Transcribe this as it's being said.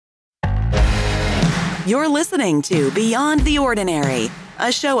You're listening to Beyond the Ordinary,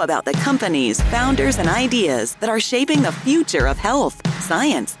 a show about the companies, founders, and ideas that are shaping the future of health,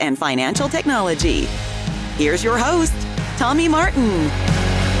 science, and financial technology. Here's your host, Tommy Martin.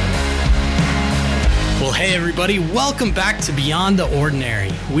 Well, hey everybody, welcome back to Beyond the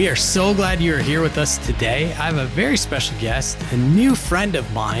Ordinary. We are so glad you're here with us today. I have a very special guest, a new friend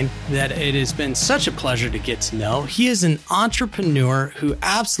of mine that it has been such a pleasure to get to know. He is an entrepreneur who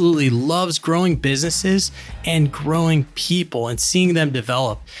absolutely loves growing businesses and growing people and seeing them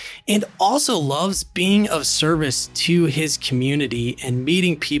develop, and also loves being of service to his community and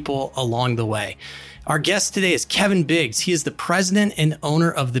meeting people along the way. Our guest today is Kevin Biggs. He is the president and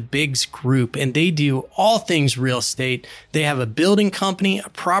owner of the Biggs Group, and they do all things real estate. They have a building company, a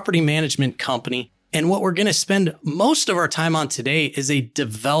property management company, and what we're going to spend most of our time on today is a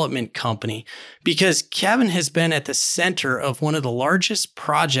development company, because Kevin has been at the center of one of the largest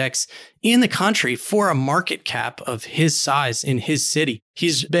projects in the country for a market cap of his size in his city.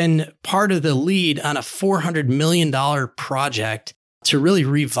 He's been part of the lead on a $400 million project to really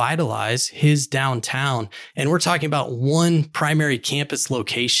revitalize his downtown. And we're talking about one primary campus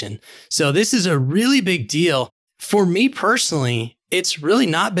location. So this is a really big deal. For me personally, it's really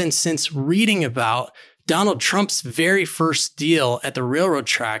not been since reading about Donald Trump's very first deal at the railroad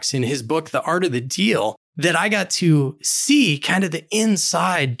tracks in his book, The Art of the Deal, that I got to see kind of the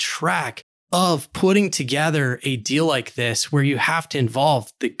inside track of putting together a deal like this, where you have to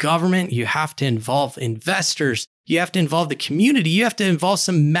involve the government, you have to involve investors, you have to involve the community, you have to involve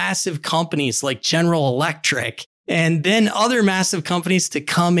some massive companies like General Electric, and then other massive companies to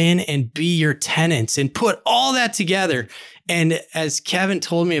come in and be your tenants and put all that together. And as Kevin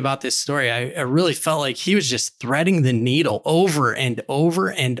told me about this story, I really felt like he was just threading the needle over and over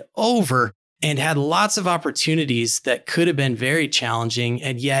and over, and had lots of opportunities that could have been very challenging,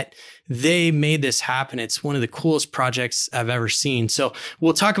 and yet they made this happen. It's one of the coolest projects I've ever seen. So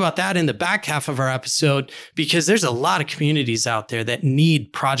we'll talk about that in the back half of our episode, because there's a lot of communities out there that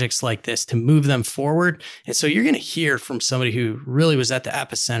need projects like this to move them forward. And so you're going to hear from somebody who really was at the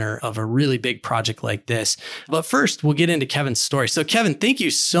epicenter of a really big project like this. But first, we'll get into Kevin's story. So Kevin, thank you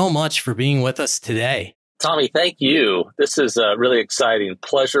so much for being with us today. Tommy, thank you. This is a really exciting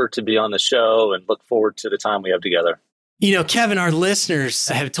pleasure to be on the show, and look forward to the time we have together. You know, Kevin, our listeners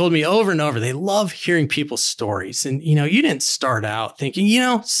have told me over and over, they love hearing people's stories. And, you know, you didn't start out thinking,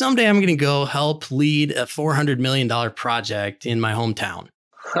 someday I'm going to go help lead a $400 million project in my hometown.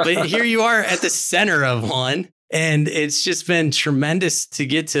 But here you are at the center of one. And it's just been tremendous to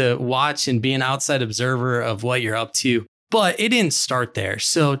get to watch and be an outside observer of what you're up to. But it didn't start there.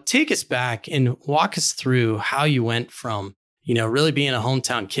 So take us back and walk us through how you went from really being a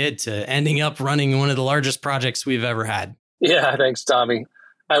hometown kid to ending up running one of the largest projects we've ever had. Yeah, thanks, Tommy.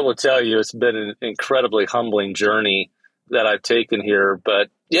 I will tell you, it's been an incredibly humbling journey that I've taken here. But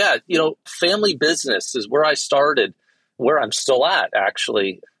yeah, family business is where I started, where I'm still at,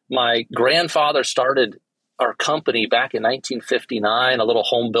 actually. My grandfather started our company back in 1959, a little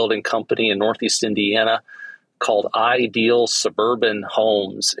home building company in Northeast Indiana called Ideal Suburban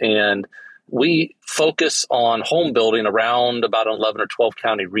Homes. And we focus on home building around about an 11 or 12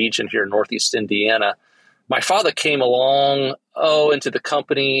 county region here in Northeast Indiana. My father came along, into the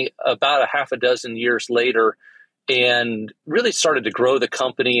company about a half a dozen years later, and really started to grow the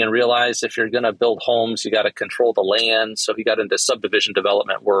company and realized if you're going to build homes, you got to control the land. So he got into subdivision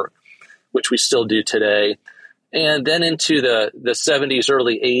development work, which we still do today. And then into the 70s,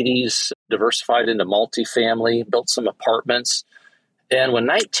 early 80s, diversified into multifamily, built some apartments. And when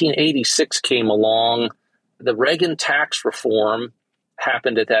 1986 came along, the Reagan tax reform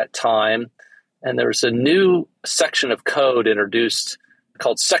happened at that time. And there was a new section of code introduced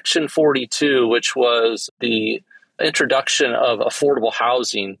called Section 42, which was the introduction of affordable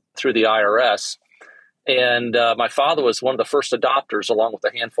housing through the IRS. And my father was one of the first adopters, along with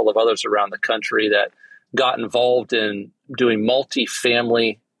a handful of others around the country, that got involved in doing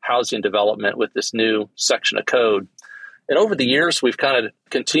multifamily housing development with this new section of code. And over the years, we've kind of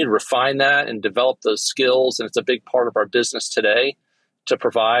continued to refine that and develop those skills. And it's a big part of our business today to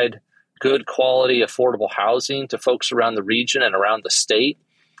provide good quality, affordable housing to folks around the region and around the state.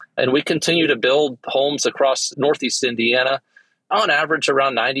 And we continue to build homes across Northeast Indiana, on average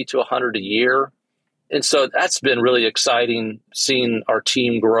around 90 to 100 a year. And so that's been really exciting, seeing our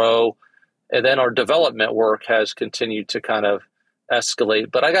team grow. And then our development work has continued to kind of escalate.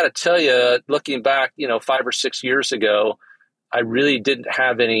 But I got to tell you, looking back, 5 or 6 years ago, I really didn't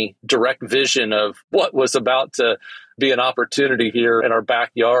have any direct vision of what was about to be an opportunity here in our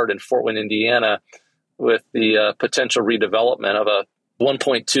backyard in Fort Wayne, Indiana, with the potential redevelopment of a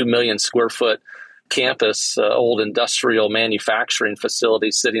 1.2 million square foot campus, old industrial manufacturing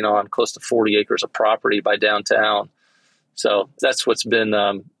facility sitting on close to 40 acres of property by downtown. So that's what's been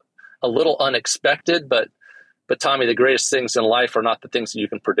a little unexpected, but Tommy, the greatest things in life are not the things that you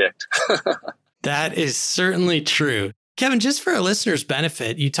can predict. That is certainly true. Kevin, just for our listeners'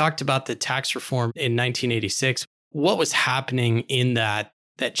 benefit, you talked about the tax reform in 1986. What was happening in that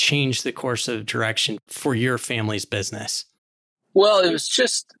changed the course of direction for your family's business? Well, it was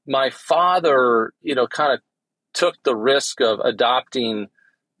just my father, kind of took the risk of adopting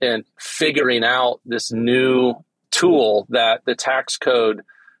and figuring out this new tool that the tax code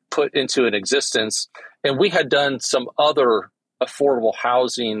put into an existence. And we had done some other affordable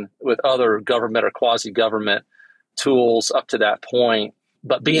housing with other government or quasi-government tools up to that point.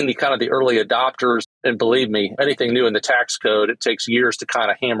 But being the kind of the early adopters, and believe me, anything new in the tax code, it takes years to kind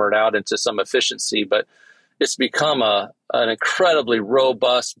of hammer it out into some efficiency. But it's become an incredibly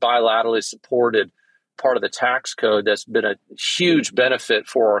robust, bilaterally supported part of the tax code that's been a huge benefit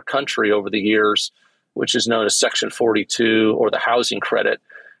for our country over the years, which is known as Section 42 or the housing credit.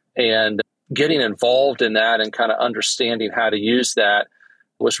 And getting involved in that and kind of understanding how to use that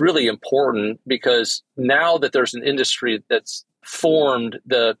was really important, because now that there's an industry that's formed,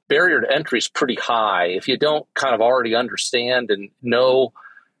 the barrier to entry is pretty high. If you don't kind of already understand and know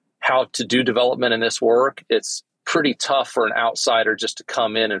how to do development in this work, it's pretty tough for an outsider just to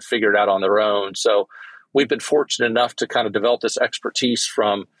come in and figure it out on their own. So we've been fortunate enough to kind of develop this expertise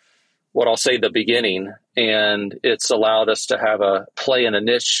from what I'll say the beginning, and it's allowed us to have a play in a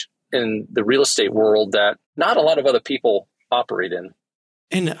niche in the real estate world that not a lot of other people operate in.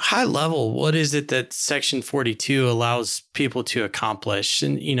 And high level, what is it that Section 42 allows people to accomplish?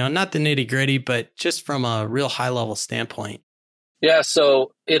 And, not the nitty gritty, but just from a real high level standpoint. Yeah,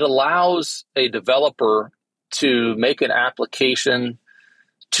 so it allows a developer to make an application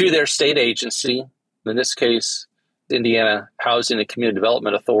to their state agency, in this case, Indiana Housing and Community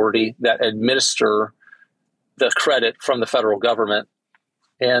Development Authority, that administer the credit from the federal government.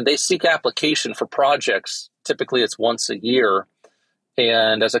 And they seek application for projects. Typically, it's once a year.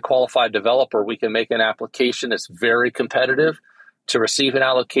 And as a qualified developer, we can make an application that's very competitive to receive an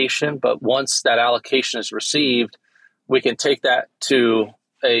allocation. But once that allocation is received, we can take that to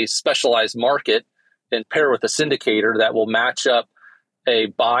a specialized market and pair with a syndicator that will match up a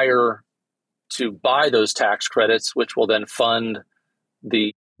buyer to buy those tax credits, which will then fund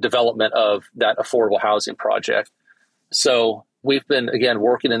the development of that affordable housing project. So we've been, again,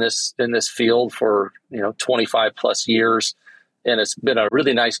 working in this field for 25 plus years. And it's been a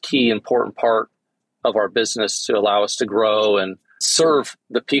really nice, key, important part of our business to allow us to grow and serve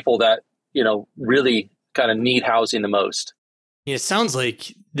the people that, really kind of need housing the most. It sounds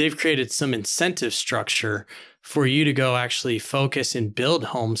like they've created some incentive structure for you to go actually focus and build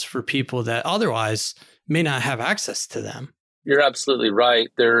homes for people that otherwise may not have access to them. You're absolutely right.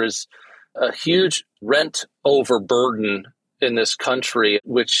 There's a huge rent overburden in this country,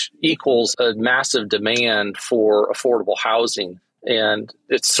 which equals a massive demand for affordable housing. And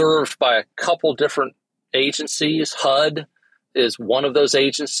it's served by a couple different agencies. HUD is one of those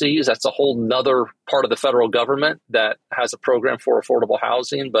agencies. That's a whole nother part of the federal government that has a program for affordable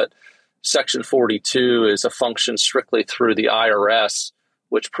housing. But Section 42 is a function strictly through the IRS,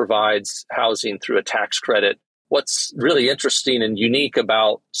 which provides housing through a tax credit. What's really interesting and unique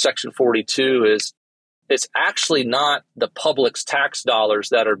about Section 42 is it's actually not the public's tax dollars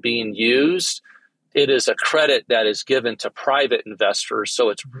that are being used. It is a credit that is given to private investors. So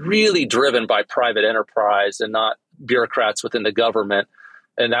it's really driven by private enterprise and not bureaucrats within the government.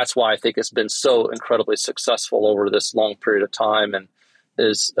 And that's why I think it's been so incredibly successful over this long period of time and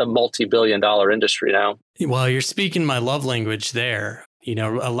is a multi-billion-dollar industry now. Well, you're speaking my love language there.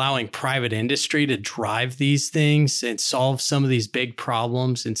 Allowing private industry to drive these things and solve some of these big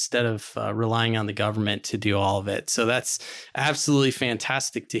problems instead of relying on the government to do all of it. So that's absolutely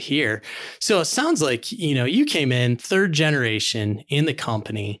fantastic to hear. So it sounds like, you came in third generation in the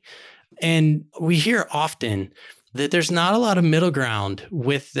company, and we hear often that there's not a lot of middle ground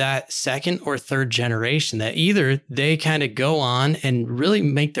with that second or third generation, that either they kind of go on and really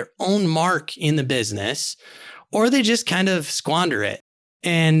make their own mark in the business, or they just kind of squander it.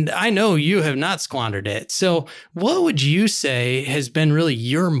 And I know you have not squandered it. So what would you say has been really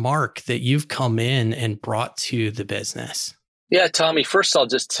your mark that you've come in and brought to the business? Yeah, Tommy, first I'll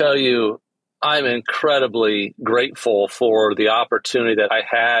just tell you, I'm incredibly grateful for the opportunity that I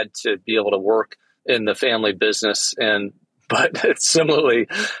had to be able to work in the family business. But similarly,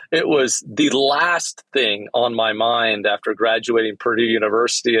 it was the last thing on my mind after graduating Purdue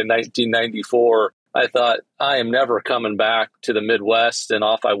University in 1994 I thought, I am never coming back to the Midwest. And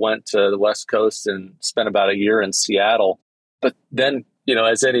off I went to the West Coast and spent about a year in Seattle. But then,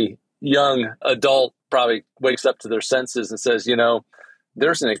 as any young adult probably wakes up to their senses and says,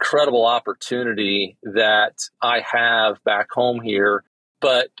 there's an incredible opportunity that I have back home here.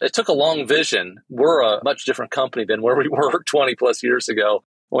 But it took a long vision. We're a much different company than where we were 20 plus years ago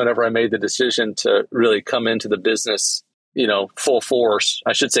whenever I made the decision to really come into the business, full force.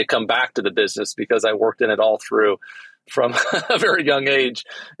 I should say come back to the business because I worked in it all through from a very young age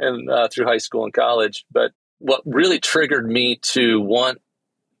and through high school and college. But what really triggered me to want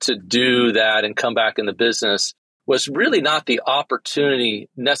to do that and come back in the business was really not the opportunity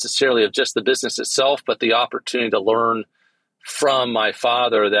necessarily of just the business itself, but the opportunity to learn from my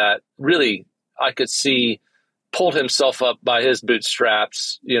father that really I could see pulled himself up by his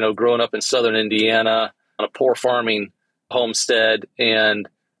bootstraps, growing up in Southern Indiana on a poor farming homestead and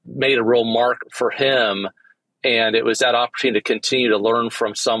made a real mark for him. And it was that opportunity to continue to learn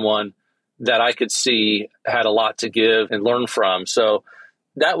from someone that I could see had a lot to give and learn from. So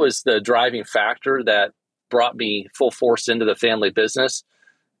that was the driving factor that brought me full force into the family business.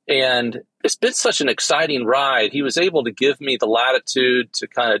 And it's been such an exciting ride. He was able to give me the latitude to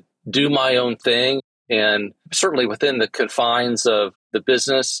kind of do my own thing, and certainly within the confines of the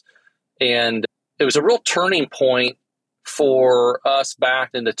business. And it was a real turning point for us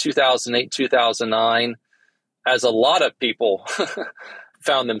back in the 2008, 2009, as a lot of people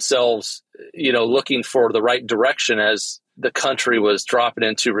found themselves, looking for the right direction as the country was dropping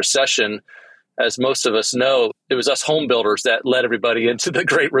into recession. As most of us know, it was us home builders that led everybody into the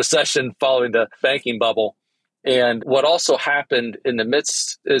Great Recession following the banking bubble. And what also happened in the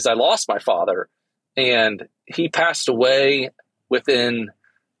midst is I lost my father, and he passed away within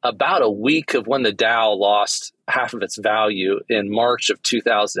about a week of when the Dow lost half of its value in March of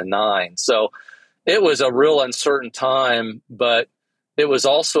 2009. So it was a real uncertain time, but it was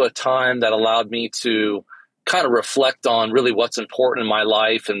also a time that allowed me to kind of reflect on really what's important in my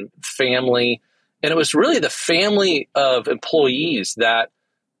life and family. And it was really the family of employees that,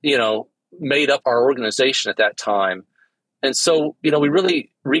 made up our organization at that time. And so, we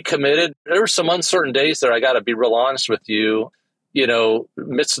really recommitted. There were some uncertain days there. I got to be real honest with you,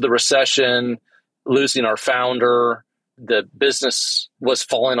 midst of the recession, losing our founder, the business was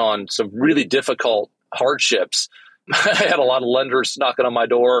falling on some really difficult hardships. I had a lot of lenders knocking on my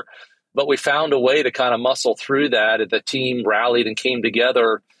door, but we found a way to kind of muscle through that. The team rallied and came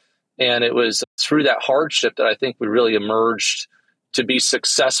together. And it was through that hardship that I think we really emerged to be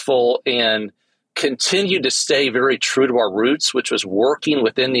successful and continue to stay very true to our roots, which was working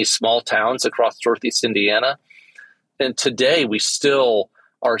within these small towns across Northeast Indiana. And today we still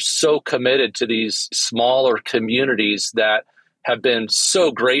are so committed to these smaller communities that have been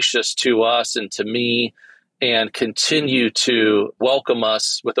so gracious to us and to me and continue to welcome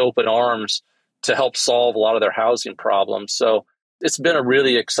us with open arms to help solve a lot of their housing problems. So it's been a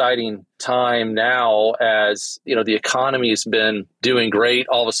really exciting time now as, the economy has been doing great.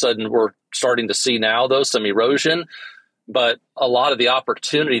 All of a sudden, we're starting to see now, though, some erosion. But a lot of the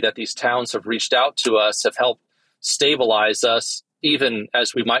opportunity that these towns have reached out to us have helped stabilize us, even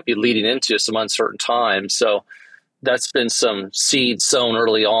as we might be leading into some uncertain times. So that's been some seeds sown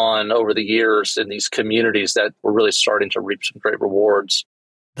early on over the years in these communities that we're really starting to reap some great rewards.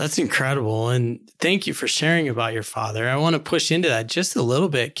 That's incredible. And thank you for sharing about your father. I want to push into that just a little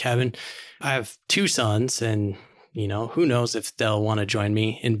bit, Kevin. I have two sons and, who knows if they'll want to join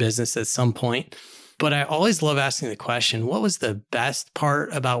me in business at some point. But I always love asking the question, what was the best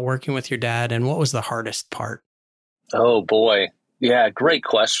part about working with your dad and what was the hardest part? Oh, boy. Yeah, great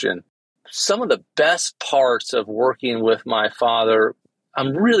question. Some of the best parts of working with my father,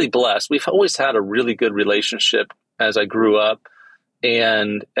 I'm really blessed. We've always had a really good relationship as I grew up.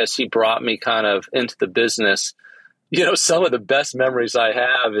 And as he brought me kind of into the business, some of the best memories I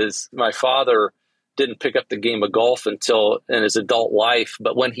have is my father didn't pick up the game of golf until in his adult life.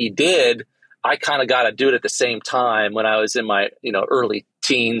 But when he did, I kind of got to do it at the same time when I was in my, early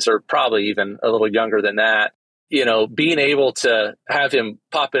teens or probably even a little younger than that. Being able to have him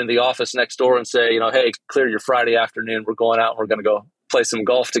pop into the office next door and say, hey, clear your Friday afternoon. We're going out and we're going to go play some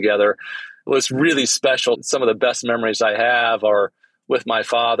golf together was really special. Some of the best memories I have are with my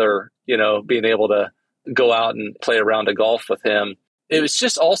father, being able to go out and play a round of golf with him. It was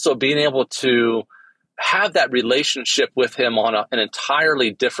just also being able to have that relationship with him on an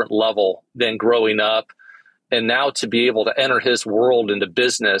entirely different level than growing up. And now to be able to enter his world into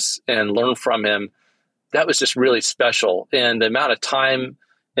business and learn from him, that was just really special. And the amount of time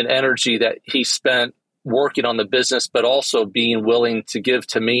and energy that he spent working on the business, but also being willing to give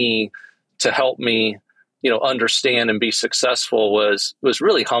to me to help me, understand and be successful was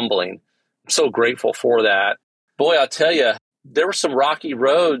really humbling. I'm so grateful for that. Boy, I'll tell you, there were some rocky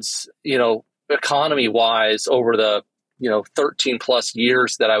roads, economy wise over the, 13 plus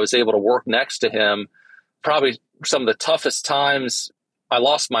years that I was able to work next to him. Probably some of the toughest times. I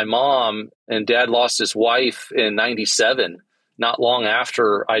lost my mom and Dad lost his wife in 97, not long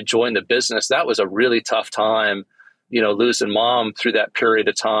after I joined the business. That was a really tough time, losing Mom through that period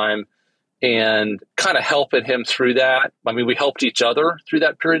of time and kind of helping him through that. I mean, we helped each other through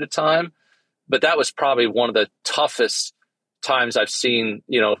that period of time, but that was probably one of the toughest times I've seen,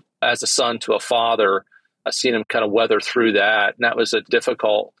 as a son to a father. I've seen him kind of weather through that. And that was a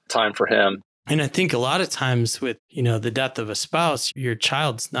difficult time for him. And I think a lot of times with, the death of a spouse, your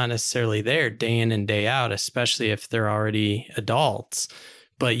child's not necessarily there day in and day out, especially if they're already adults.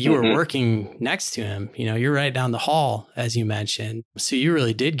 But you were working next to him, you're right down the hall, as you mentioned. So you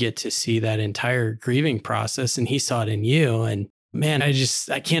really did get to see that entire grieving process, and he saw it in you. And man,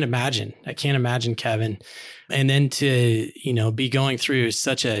 I can't imagine. I can't imagine, Kevin. And then to, be going through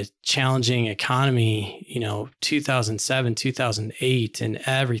such a challenging economy, 2007, 2008, and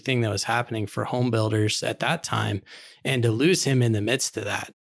everything that was happening for home builders at that time, and to lose him in the midst of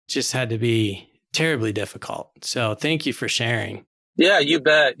that just had to be terribly difficult. So thank you for sharing. Yeah, you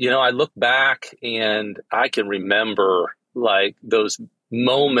bet. I look back and I can remember like those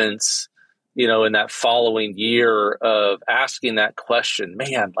moments, in that following year of asking that question,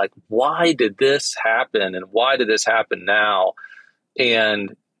 man, like, why did this happen? And why did this happen now?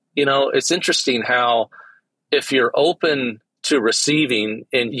 And, it's interesting how if you're open to receiving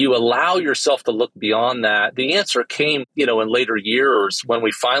and you allow yourself to look beyond that, the answer came, in later years when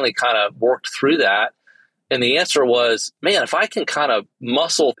we finally kind of worked through that. And the answer was, man, if I can kind of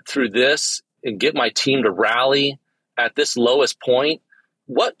muscle through this and get my team to rally at this lowest point,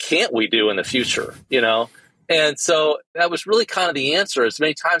 what can't we do in the future, And so that was really kind of the answer. As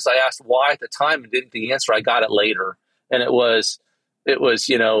many times I asked why at the time and didn't the answer, I got it later. And it was,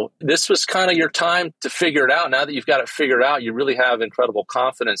 this was kind of your time to figure it out. Now that you've got it figured out, you really have incredible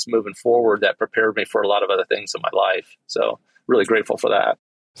confidence moving forward that prepared me for a lot of other things in my life. So really grateful for that.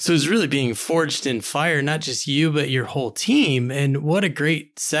 So it's really being forged in fire, not just you, but your whole team. And what a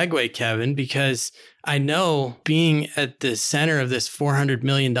great segue, Kevin, because I know being at the center of this $400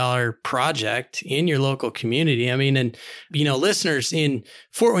 million project in your local community, and, listeners in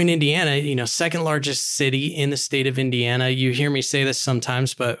Fort Wayne, Indiana, second largest city in the state of Indiana. You hear me say this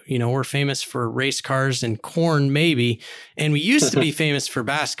sometimes, but, we're famous for race cars and corn, maybe. And we used to be famous for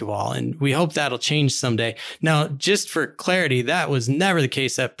basketball, and we hope that'll change someday. Now, just for clarity, that was never the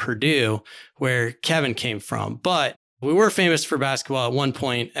case at Purdue, where Kevin came from. But we were famous for basketball at one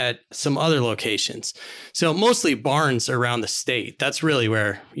point at some other locations. So mostly barns around the state. That's really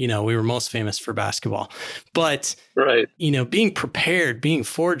where, we were most famous for basketball. But, right. Being prepared, being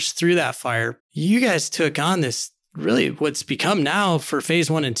forged through that fire, you guys took on this really what's become now for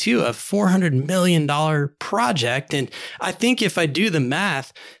phase 1 and 2, a $400 million project. And I think if I do the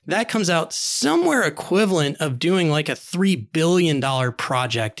math, that comes out somewhere equivalent of doing like a $3 billion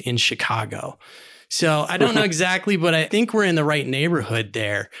project in Chicago. So I don't know exactly, but I think we're in the right neighborhood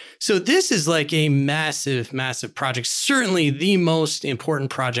there. So this is like a massive, massive project, certainly the most important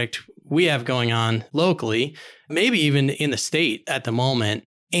project we have going on locally, maybe even in the state at the moment.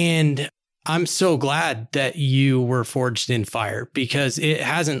 And I'm so glad that you were forged in fire because it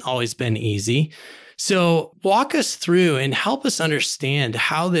hasn't always been easy. So walk us through and help us understand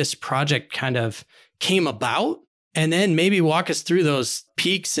how this project kind of came about. And then maybe walk us through those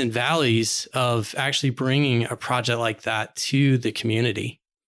peaks and valleys of actually bringing a project like that to the community.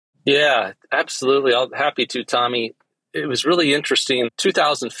 Yeah, absolutely. I'm happy to, Tommy. It was really interesting.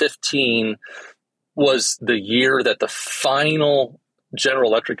 2015 was the year that the final General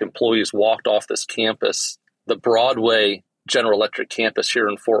Electric employees walked off this campus, the Broadway General Electric campus here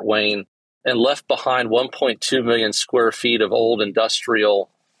in Fort Wayne, and left behind 1.2 million square feet of old industrial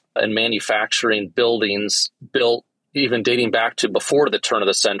and manufacturing buildings built even dating back to before the turn of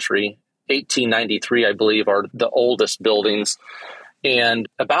the century. 1893, I believe, are the oldest buildings, and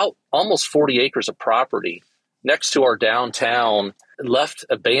about almost 40 acres of property next to our downtown left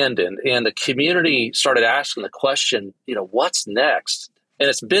abandoned. And the community started asking the question, what's next? And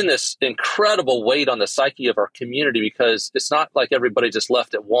it's been this incredible weight on the psyche of our community because it's not like everybody just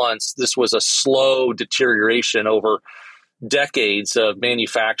left at once. This was a slow deterioration over decades of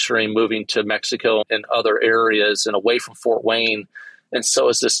manufacturing moving to Mexico and other areas and away from Fort Wayne. And so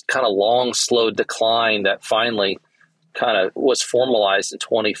it's this kind of long, slow decline that finally kind of was formalized in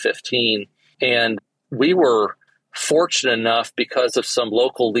 2015. And we were fortunate enough because of some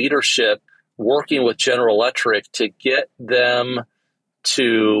local leadership working with General Electric to get them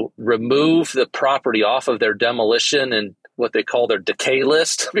to remove the property off of their demolition and what they call their decay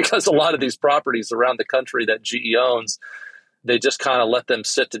list, because a lot of these properties around the country that GE owns, they just kind of let them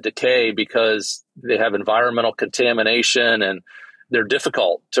sit to decay because they have environmental contamination and they're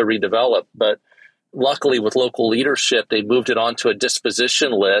difficult to redevelop. But luckily with local leadership, they moved it onto a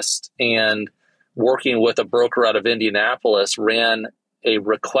disposition list, and working with a broker out of Indianapolis, ran a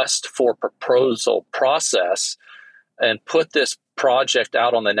request for proposal process and put this project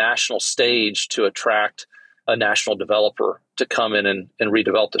out on the national stage to attract a national developer to come in and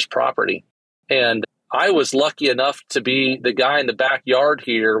redevelop this property. And I was lucky enough to be the guy in the backyard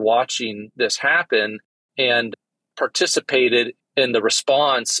here watching this happen, and participated in the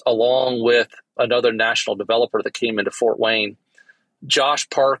response along with another national developer that came into Fort Wayne. Josh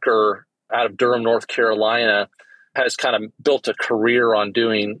Parker out of Durham, North Carolina, has kind of built a career on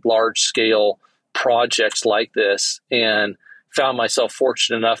doing large scale projects like this, and found myself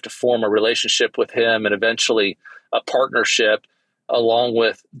fortunate enough to form a relationship with him and eventually a partnership along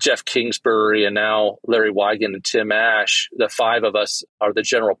with Jeff Kingsbury and now Larry Wigan and Tim Ash. The five of us are the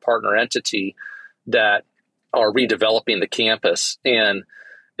general partner entity that are redeveloping the campus. And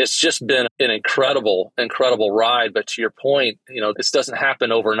it's just been an incredible ride. But to your point, this doesn't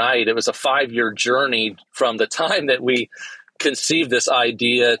happen overnight. It was a 5-year journey from the time that we conceived this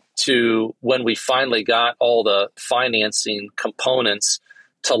idea to when we finally got all the financing components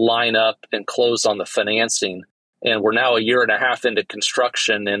to line up and close on the financing. And we're now a year and a half into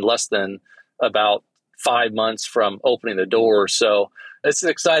construction in less than about 5 months from opening the doors. So it's an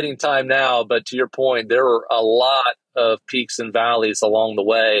exciting time now. But to your point, there were a lot of peaks and valleys along the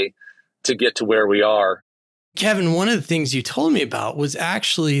way to get to where we are. Kevin, one of the things you told me about was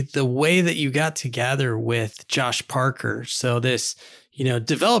actually the way that you got together with Josh Parker. So this,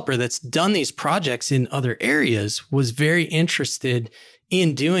 developer that's done these projects in other areas was very interested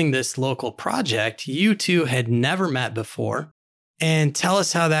in doing this local project. You two had never met before. And tell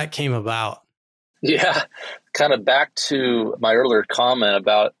us how that came about. Yeah, kind of back to my earlier comment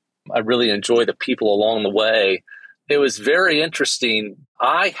about I really enjoy the people along the way. It was very interesting.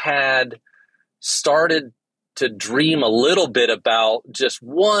 I had started to dream a little bit about just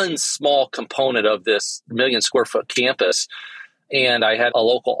one small component of this 1 million square foot campus. And I had a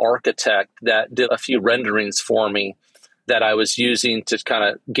local architect that did a few renderings for me that I was using to kind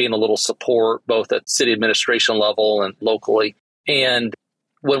of gain a little support, both at city administration level and locally. And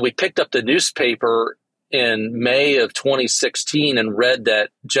when we picked up the newspaper in May of 2016 and read that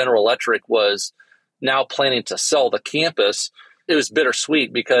General Electric was now planning to sell the campus, it was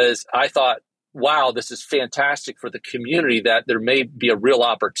bittersweet because I thought, wow, this is fantastic for the community that there may be a real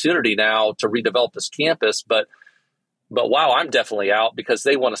opportunity now to redevelop this campus. But wow, I'm definitely out because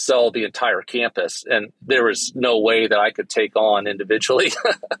they want to sell the entire campus. And there was no way that I could take on individually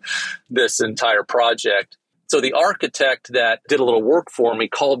this entire project. So the architect that did a little work for me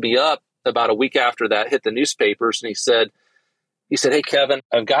called me up about a week after that hit the newspapers. And he said, "Hey, Kevin,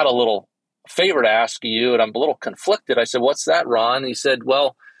 I've got a little favor to ask you, and I'm a little conflicted." I said, "What's that, Ron?" And he said,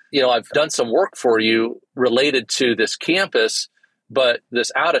 "Well, I've done some work for you related to this campus, but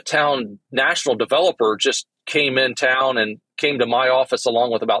this out-of-town national developer just came in town and came to my office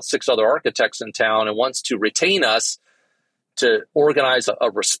along with about 6 other architects in town and wants to retain us to organize a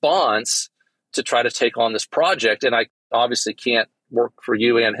response to try to take on this project. And I obviously can't work for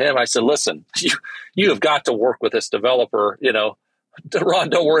you and him." I said, "Listen, you have got to work with this developer, Ron,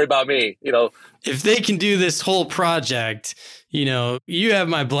 don't worry about me, If they can do this whole project, you have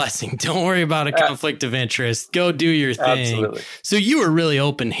my blessing. Don't worry about a conflict of interest. Go do your thing." Absolutely. So you were really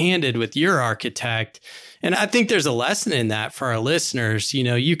open-handed with your architect. And I think there's a lesson in that for our listeners.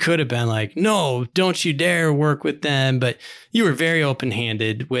 You could have been like, "No, don't you dare work with them." But you were very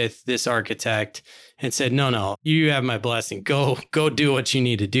open-handed with this architect and said, no, you have my blessing. Go do what you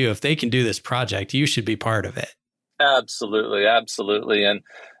need to do. If they can do this project, you should be part of it. Absolutely. Absolutely. And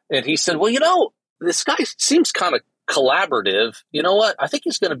he said, "Well, this guy seems kind of collaborative. You know what? I think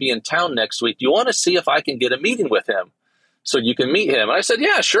he's going to be in town next week. Do you want to see if I can get a meeting with him so you can meet him?" And I said,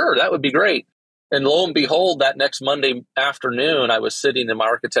 "Yeah, sure. That would be great." And lo and behold, that next Monday afternoon, I was sitting in my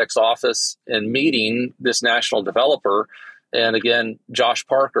architect's office and meeting this national developer. And again, Josh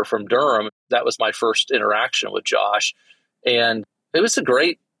Parker from Durham. That was my first interaction with Josh. And it was a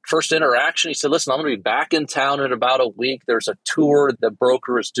great first interaction. He said, "Listen, I'm going to be back in town in about a week. There's a tour the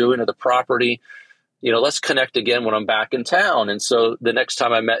broker is doing of the property. Let's connect again when I'm back in town." And so the next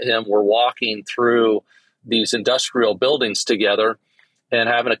time I met him, we're walking through these industrial buildings together and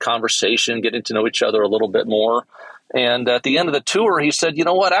having a conversation, getting to know each other a little bit more. And at the end of the tour, he said, you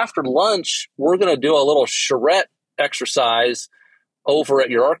know what, after lunch, we're going to do a little charrette exercise over at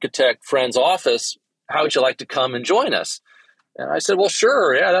your architect friend's office. How would you like to come and join us? And I said, well,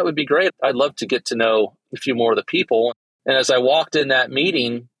 sure. Yeah, that would be great. I'd love to get to know a few more of the people. And as I walked in that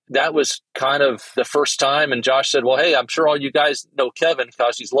meeting, that was kind of the first time. And Josh said, well, hey, I'm sure all you guys know Kevin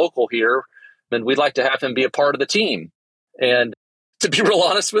because he's local here, and we'd like to have him be a part of the team. And to be real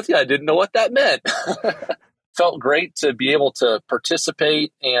honest with you, I didn't know what that meant. Felt great to be able to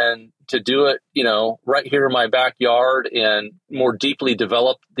participate and to do it, right here in my backyard and more deeply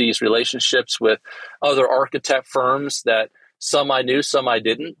develop these relationships with other architect firms that some I knew, some I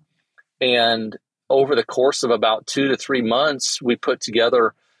didn't. And over the course of about 2 to 3 months, we put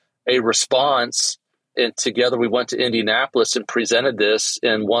together a response, and together we went to Indianapolis and presented this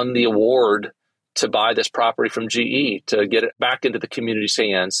and won the award to buy this property from GE to get it back into the community's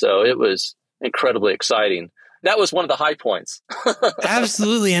hands. So it was incredibly exciting. That was one of the high points.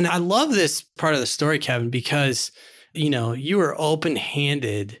 Absolutely. And I love this part of the story, Kevin, because, you were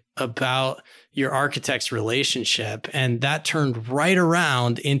open-handed about your architect's relationship, and that turned right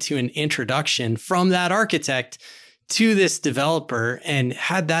around into an introduction from that architect to this developer. And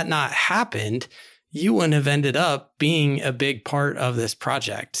had that not happened, you wouldn't have ended up being a big part of this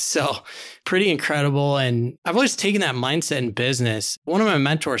project. So pretty incredible. And I've always taken that mindset in business. One of my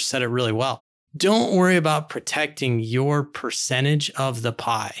mentors said it really well. Don't worry about protecting your percentage of the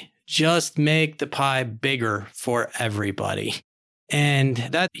pie. Just make the pie bigger for everybody. And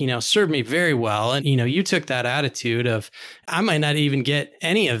that, served me very well. And, you took that attitude of, I might not even get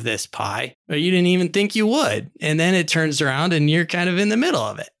any of this pie, or you didn't even think you would. And then it turns around and you're kind of in the middle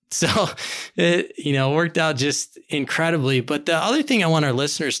of it. So it, worked out just incredibly. But the other thing I want our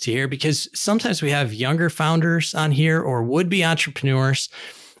listeners to hear, because sometimes we have younger founders on here or would-be entrepreneurs,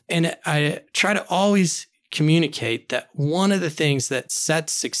 and I try to always communicate that one of the things that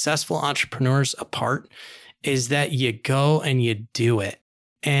sets successful entrepreneurs apart is that you go and you do it.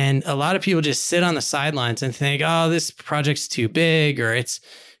 And a lot of people just sit on the sidelines and think, oh, this project's too big, or it's,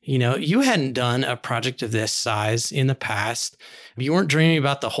 you hadn't done a project of this size in the past. You weren't dreaming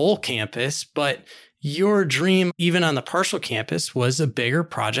about the whole campus, but your dream, even on the partial campus, was a bigger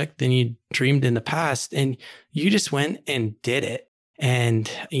project than you dreamed in the past. And you just went and did it.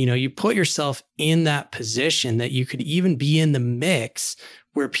 And, you put yourself in that position that you could even be in the mix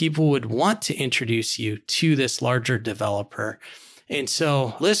where people would want to introduce you to this larger developer. And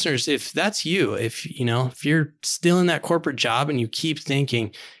so listeners, if that's you, if you're still in that corporate job and you keep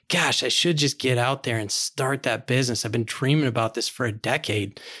thinking, gosh, I should just get out there and start that business. I've been dreaming about this for a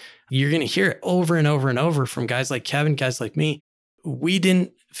decade. You're going to hear it over and over and over from guys like Kevin, guys like me. We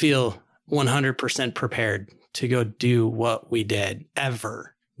didn't feel 100% prepared to go do what we did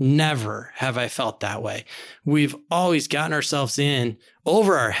ever. Never have I felt that way. We've always gotten ourselves in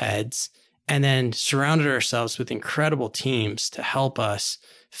over our heads and then surrounded ourselves with incredible teams to help us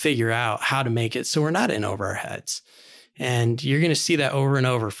figure out how to make it so we're not in over our heads. And you're going to see that over and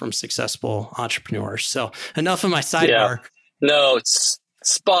over from successful entrepreneurs. So enough of my sidebar. Yeah. No, it's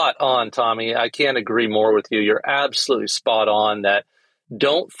spot on, Tommy. I can't agree more with you. You're absolutely spot on that.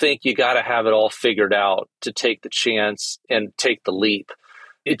 Don't think you got to have it all figured out to take the chance and take the leap.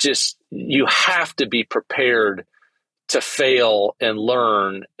 You have to be prepared to fail and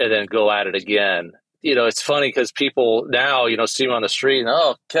learn and then go at it again. It's funny because people now, see me on the street and,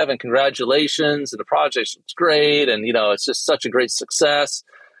 oh, Kevin, congratulations. And the project looks great. And, it's just such a great success.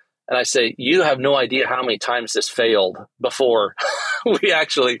 And I say, you have no idea how many times this failed before we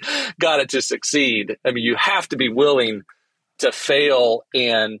actually got it to succeed. I mean, you have to be willing to fail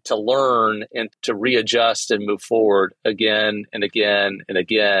and to learn and to readjust and move forward again and again and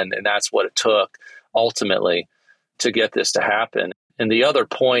again. And that's what it took ultimately to get this to happen. And the other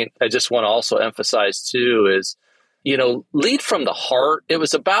point I just want to also emphasize too is, lead from the heart. It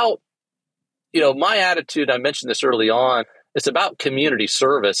was about, my attitude, I mentioned this early on, it's about community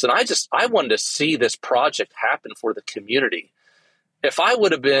service. And I wanted to see this project happen for the community. If I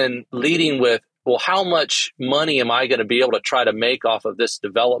would have been leading with, well, how much money am I going to be able to try to make off of this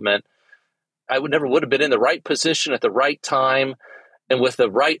development? I would have been in the right position at the right time and with the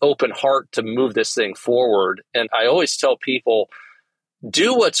right open heart to move this thing forward. And I always tell people,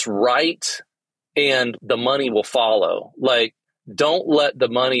 do what's right and the money will follow. Like, don't let the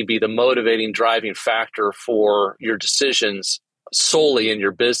money be the motivating driving factor for your decisions solely in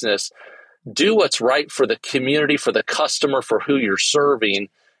your business. Do what's right for the community, for the customer, for who you're serving.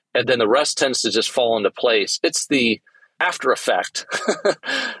 And then the rest tends to just fall into place. It's the after effect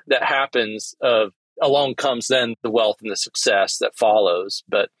that happens along comes then the wealth and the success that follows.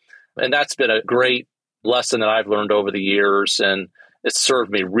 And that's been a great lesson that I've learned over the years, and it's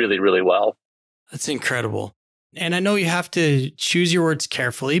served me really, really well. That's incredible. And I know you have to choose your words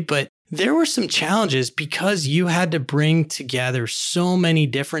carefully, but there were some challenges because you had to bring together so many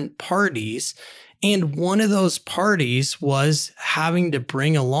different parties. And one of those parties was having to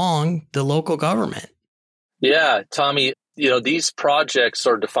bring along the local government. Yeah, Tommy, these projects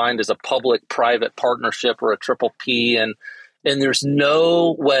are defined as a public-private partnership or a triple P, and there's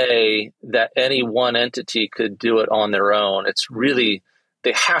no way that any one entity could do it on their own. It's really,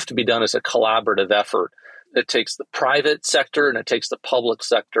 they have to be done as a collaborative effort. It takes the private sector and it takes the public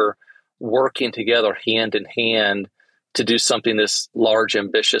sector working together hand in hand to do something this large,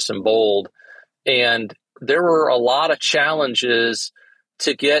 ambitious, and bold. And there were a lot of challenges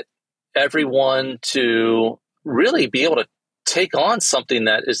to get everyone to really be able to take on something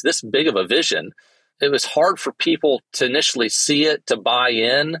that is this big of a vision. It was hard for people to initially see it, to buy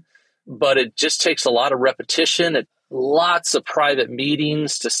in, but it just takes a lot of repetition, lots of private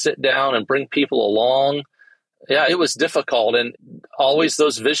meetings to sit down and bring people along. Yeah, it was difficult, and always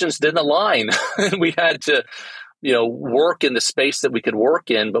those visions didn't align. We had to, work in the space that we could work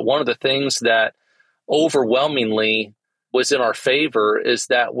in. But one of the things that overwhelmingly was in our favor is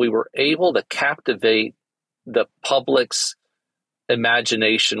that we were able to captivate the public's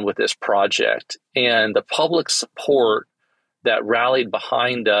imagination with this project, and the public support that rallied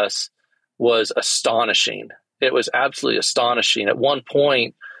behind us was astonishing. It was absolutely astonishing. At one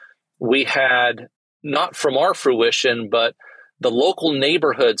point, we had, not from our fruition, but the local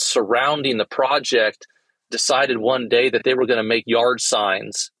neighborhoods surrounding the project decided one day that they were going to make yard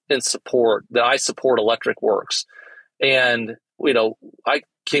signs in support, that I support Electric Works. And, I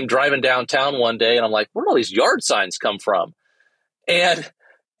came driving downtown one day and I'm like, where do all these yard signs come from? And,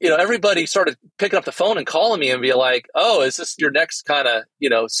 everybody started picking up the phone and calling me and be like, oh, is this your next kind of,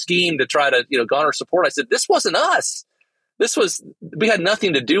 scheme to try to, garner support? I said, this wasn't us. We had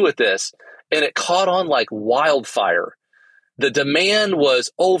nothing to do with this. And it caught on like wildfire. The demand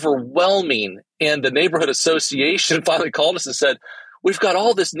was overwhelming. And the neighborhood association finally called us and said, we've got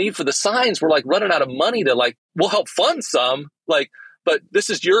all this need for the signs. We're like running out of money to we'll help fund some, but this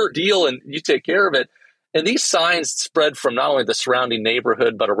is your deal and you take care of it. And these signs spread from not only the surrounding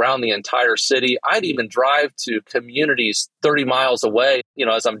neighborhood, but around the entire city. I'd even drive to communities 30 miles away,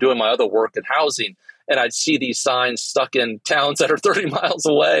 as I'm doing my other work in housing, and I'd see these signs stuck in towns that are 30 miles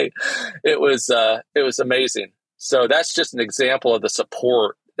away. It was amazing. So that's just an example of the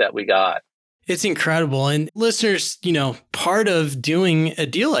support that we got. It's incredible. And listeners, part of doing a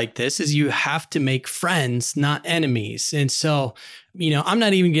deal like this is you have to make friends, not enemies. And so, I'm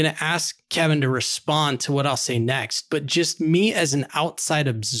not even going to ask Kevin to respond to what I'll say next, but just me as an outside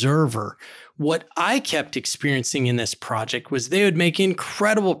observer, what I kept experiencing in this project was they would make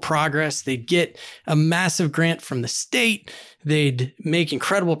incredible progress. They'd get a massive grant from the state. They'd make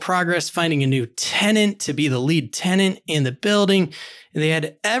incredible progress finding a new tenant to be the lead tenant in the building. They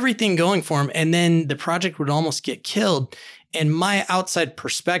had everything going for them. And then the project would almost get killed. And my outside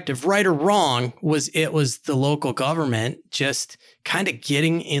perspective, right or wrong, was it was the local government just kind of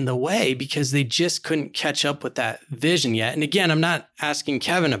getting in the way because they just couldn't catch up with that vision yet. And again, I'm not asking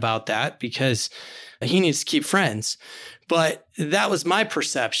Kevin about that because he needs to keep friends. But that was my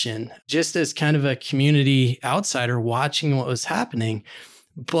perception, just as kind of a community outsider watching what was happening.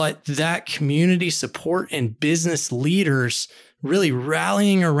 But that community support and business leaders really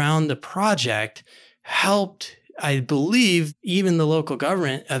rallying around the project helped, I believe, even the local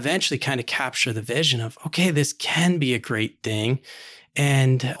government eventually kind of capture the vision of, okay, this can be a great thing,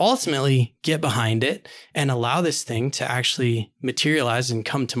 and ultimately get behind it and allow this thing to actually materialize and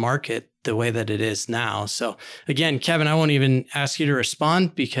come to market the way that it is now. So again, Kevin, I won't even ask you to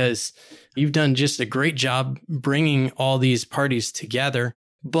respond because you've done just a great job bringing all these parties together.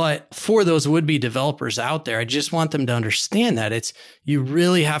 But for those would-be developers out there, I just want them to understand that you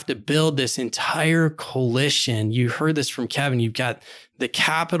really have to build this entire coalition. You heard this from Kevin. You've got the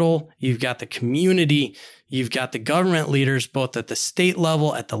capital, you've got the community, you've got the government leaders, both at the state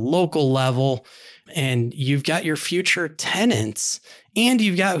level, at the local level, and you've got your future tenants, and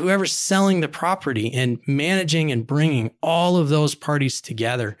you've got whoever's selling the property, and managing and bringing all of those parties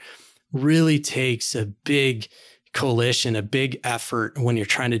together really takes a big coalition, a big effort when you're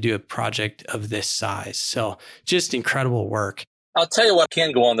trying to do a project of this size. So just incredible work. I'll tell you what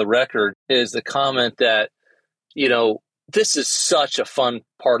can go on the record is the comment that, this is such a fun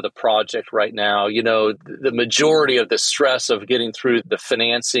part of the project right now. The majority of the stress of getting through the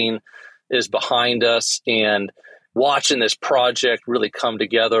financing is behind us, and watching this project really come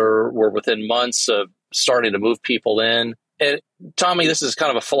together, we're within months of starting to move people in. And Tommy, this is kind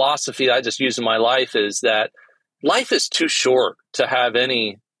of a philosophy I just use in my life, is that life is too short to have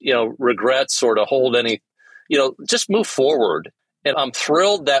any, regrets or to hold any, just move forward. And I'm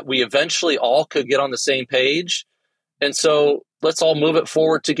thrilled that we eventually all could get on the same page. And so let's all move it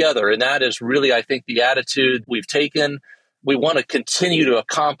forward together. And that is really, I think, the attitude we've taken. We want to continue to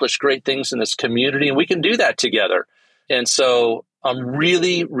accomplish great things in this community, and we can do that together. And so I'm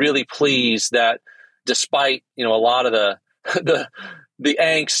really, really pleased that despite, a lot of the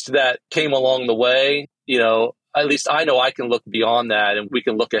angst that came along the way, at least I know I can look beyond that, and we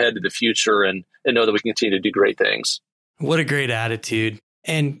can look ahead to the future and know that we can continue to do great things. What a great attitude.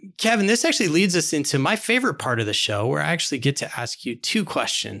 And Kevin, this actually leads us into my favorite part of the show, where I actually get to ask you two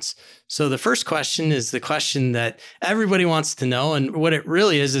questions. So the first question is the question that everybody wants to know. And what it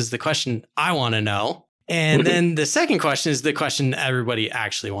really is the question I want to know. And then the second question is the question everybody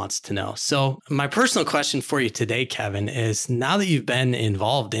actually wants to know. So my personal question for you today, Kevin, is now that you've been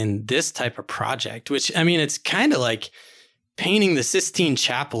involved in this type of project, which, it's kind of like painting the Sistine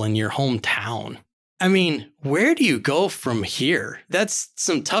Chapel in your hometown. Where do you go from here? That's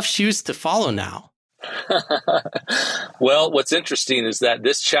some tough shoes to follow now. Well, what's interesting is that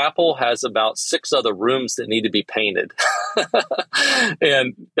this chapel has about 6 other rooms that need to be painted.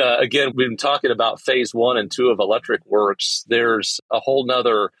 And again, we've been talking about phase 1 and 2 of Electric Works. There's a whole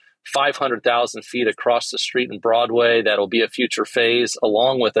nother 500,000 feet across the street in Broadway that'll be a future phase,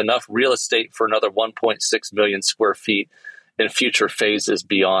 along with enough real estate for another 1.6 million square feet in future phases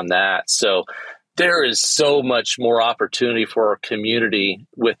beyond that. So there is so much more opportunity for our community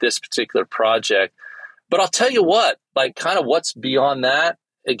with this particular project. But I'll tell you what, kind of what's beyond that,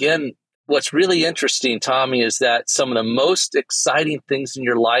 again, what's really interesting, Tommy, is that some of the most exciting things in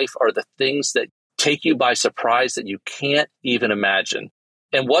your life are the things that take you by surprise that you can't even imagine.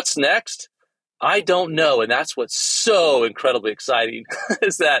 And what's next? I don't know. And that's what's so incredibly exciting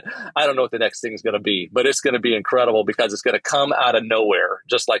is that I don't know what the next thing is going to be, but it's going to be incredible because it's going to come out of nowhere,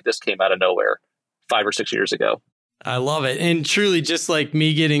 just like this came out of nowhere 5 or 6 years ago. I love it. And truly, just like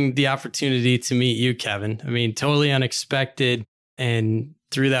me getting the opportunity to meet you, Kevin, totally unexpected. And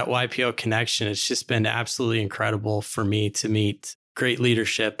through that YPO connection, it's just been absolutely incredible for me to meet great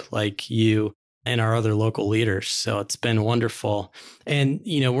leadership like you and our other local leaders. So it's been wonderful. And,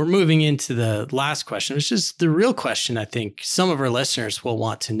 we're moving into the last question, which is the real question I think some of our listeners will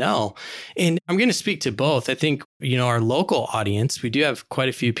want to know. And I'm going to speak to both. I think, our local audience, we do have quite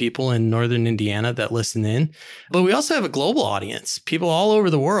a few people in Northern Indiana that listen in, but we also have a global audience, people all over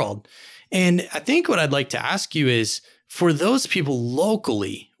the world. And I think what I'd like to ask you is, for those people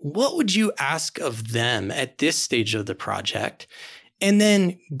locally, what would you ask of them at this stage of the project? And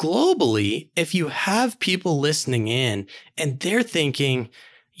then globally, if you have people listening in and they're thinking,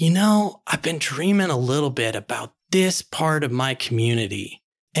 I've been dreaming a little bit about this part of my community,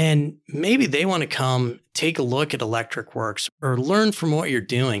 and maybe they want to come take a look at Electric Works or learn from what you're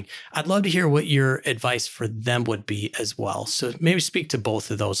doing, I'd love to hear what your advice for them would be as well. So maybe speak to both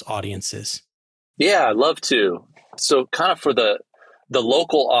of those audiences. Yeah, I'd love to. So kind of for the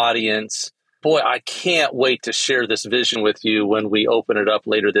local audience, boy, I can't wait to share this vision with you when we open it up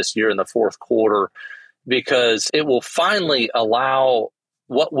later this year in the fourth quarter, because it will finally allow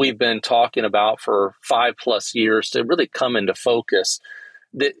what we've been talking about for 5+ years to really come into focus.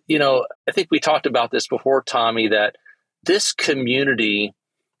 That, I think we talked about this before, Tommy, that this community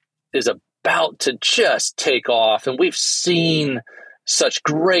is about to just take off. And we've seen such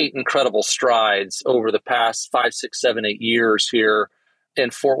great, incredible strides over the past 5, 6, 7, 8 years here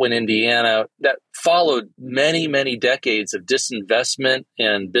in Fort Wayne, Indiana, that followed many, many decades of disinvestment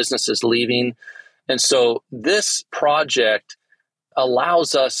and businesses leaving. And so this project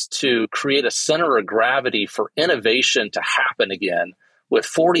allows us to create a center of gravity for innovation to happen again. With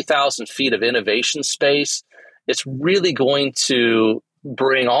 40,000 feet of innovation space, it's really going to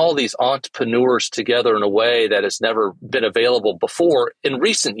bring all these entrepreneurs together in a way that has never been available before in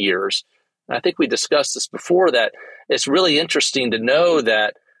recent years. And I think we discussed this before, that it's really interesting to know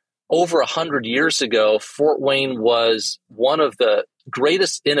that over 100 years ago, Fort Wayne was one of the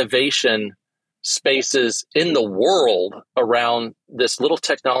greatest innovation spaces in the world around this little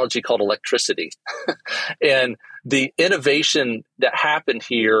technology called electricity. And the innovation that happened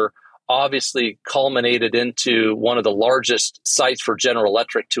here obviously culminated into one of the largest sites for General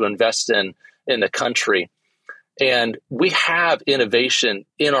Electric to invest in the country. And we have innovation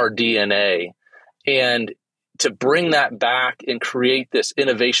in our DNA. And to bring that back and create this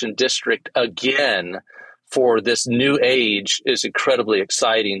innovation district again for this new age is incredibly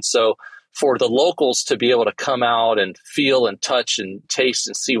exciting. So for the locals to be able to come out and feel and touch and taste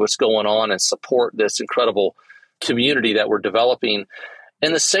and see what's going on and support this incredible community that we're developing.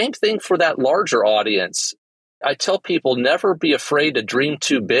 And the same thing for that larger audience. I tell people never be afraid to dream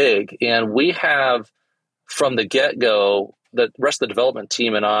too big. And we have, from the get-go, the rest of the development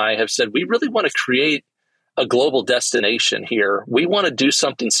team and I have said, we really want to create a global destination here. We want to do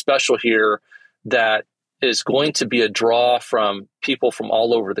something special here that is going to be a draw from people from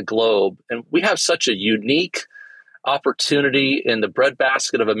all over the globe. And we have such a unique opportunity in the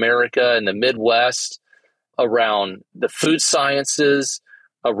breadbasket of America and the Midwest around the food sciences,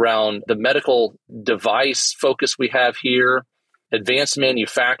 around the medical device focus we have here, advanced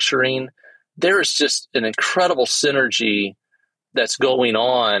manufacturing. There is just an incredible synergy that's going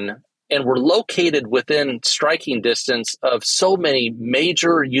on. And we're located within striking distance of so many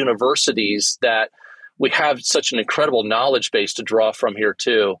major universities that we have such an incredible knowledge base to draw from here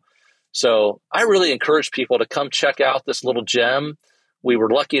too. So I really encourage people to come check out this little gem. We were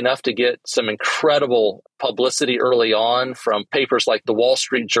lucky enough to get some incredible publicity early on from papers like the Wall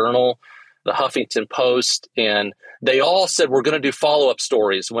Street Journal, the Huffington Post, and they all said we're going to do follow-up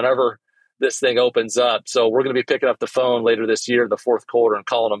stories whenever this thing opens up. So we're going to be picking up the phone later this year, the fourth quarter, and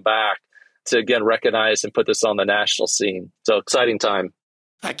calling them back to, again, recognize and put this on the national scene. So exciting time.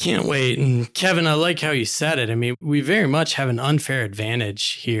 I can't wait. And Kevin, I like how you said it. I mean, we very much have an unfair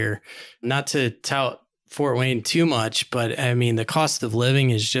advantage here. Not to tout Fort Wayne too much, but I mean, the cost of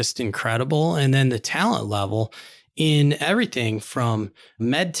living is just incredible. And then the talent level in everything from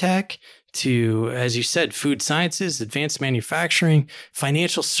med tech to, as you said, food sciences, advanced manufacturing,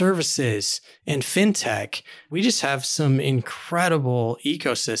 financial services, and fintech. We just have some incredible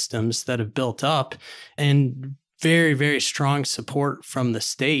ecosystems that have built up and very, very strong support from the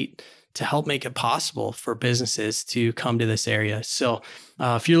state to help make it possible for businesses to come to this area. So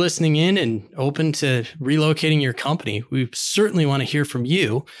if you're listening in and open to relocating your company, we certainly want to hear from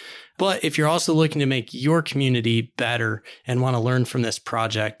you. But if you're also looking to make your community better and want to learn from this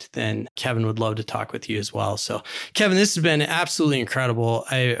project, then Kevin would love to talk with you as well. So Kevin, this has been absolutely incredible.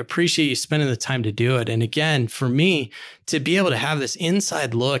 I appreciate you spending the time to do it. And again, for me, to be able to have this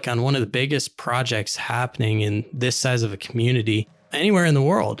inside look on one of the biggest projects happening in this size of a community anywhere in the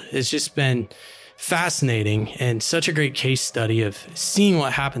world has just been fascinating and such a great case study of seeing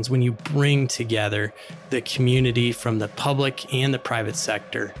what happens when you bring together the community from the public and the private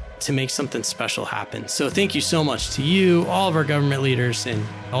sector to make something special happen. So thank you so much to you, all of our government leaders, and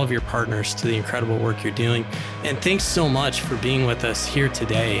all of your partners to the incredible work you're doing. And thanks so much for being with us here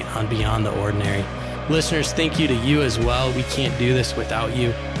today on Beyond the Ordinary. Listeners, thank you to you as well. We can't do this without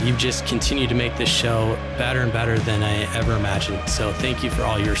you. You've just continued to make this show better and better than I ever imagined. So thank you for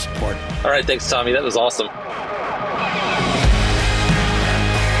all your support. All right. Thanks, Tommy. That was awesome.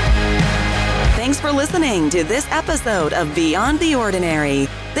 Thanks for listening to this episode of Beyond the Ordinary.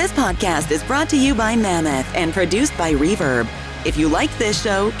 This podcast is brought to you by Mammoth and produced by Reverb. If you liked this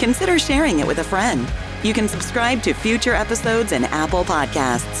show, consider sharing it with a friend. You can subscribe to future episodes in Apple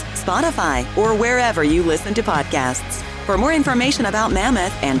Podcasts, Spotify, or wherever you listen to podcasts. For more information about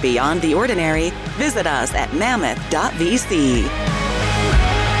Mammoth and Beyond the Ordinary, visit us at mammoth.vc.